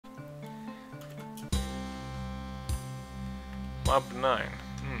MAP9.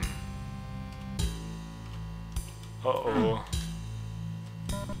 Uh-oh.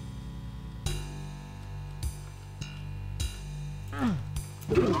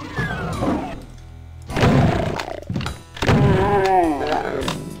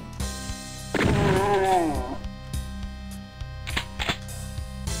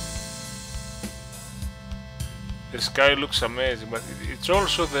 The sky looks amazing, but it's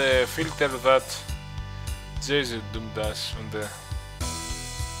also the filter that Jason Doom does on the...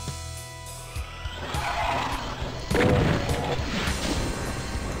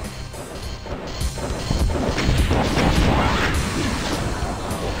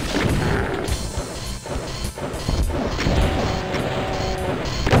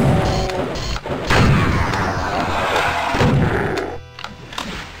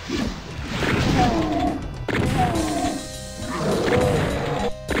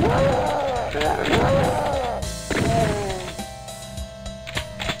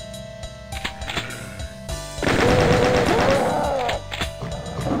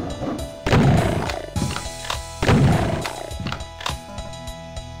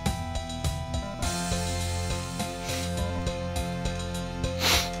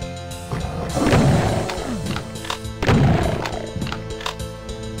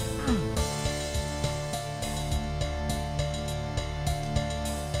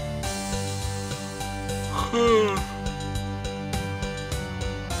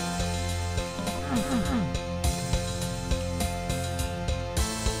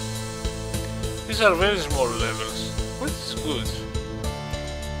 These are very small levels, which is good.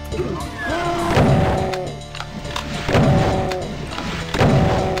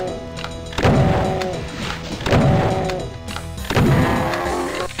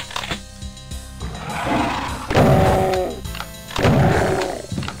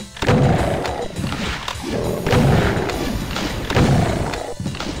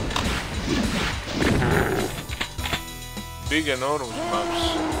 Big enormous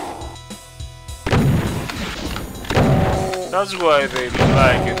maps. That's why they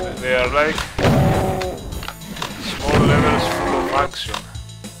like it. They are like small levels full of action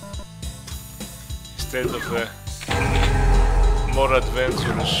instead of the more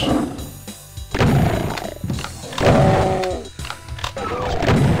adventurous.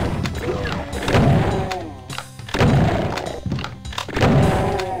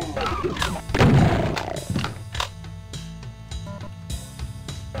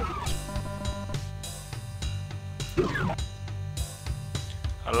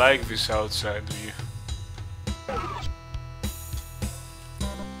 I like this outside view.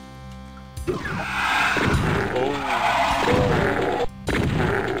 Oh,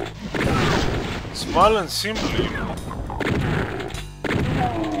 small and simple, you know.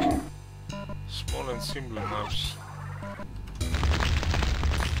 Small and simple maps.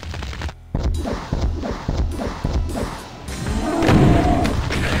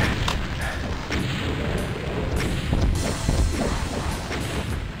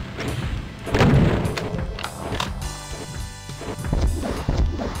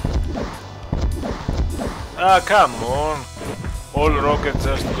 Ah, come on! All rockets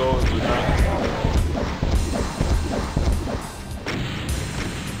just go to that.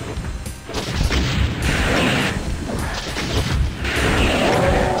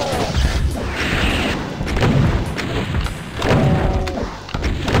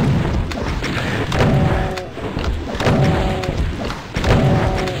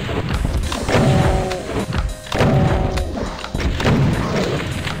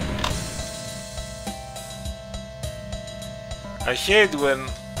 I hate when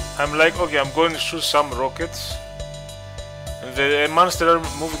I'm like, okay, I'm going to shoot some rockets and the monster are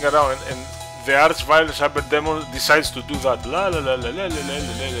moving around and the arch-vile cyber demon decides to do that. La la la la la la la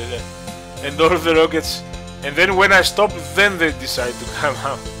la la la. And all of the rockets, and then when I stop, then they decide to come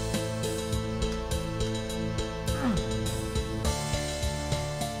out.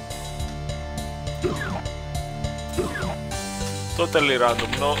 Totally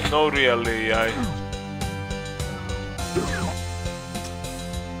random, no real AI.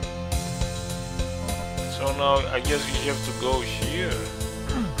 So now I guess you have to go here.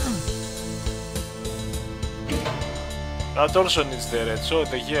 That also needs the red, so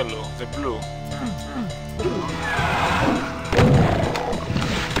the yellow, the blue.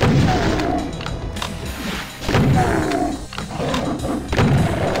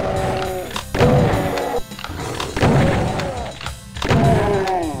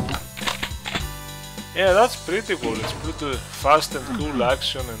 Yeah, that's pretty cool. It's pretty fast and cool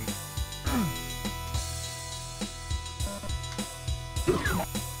action and...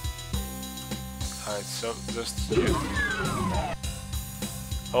 Alright, so just here.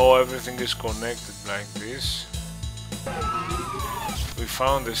 Oh, everything is connected like this. We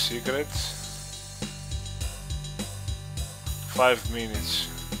found the secret. 5 minutes.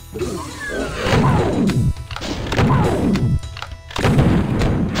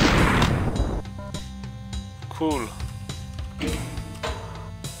 Cool.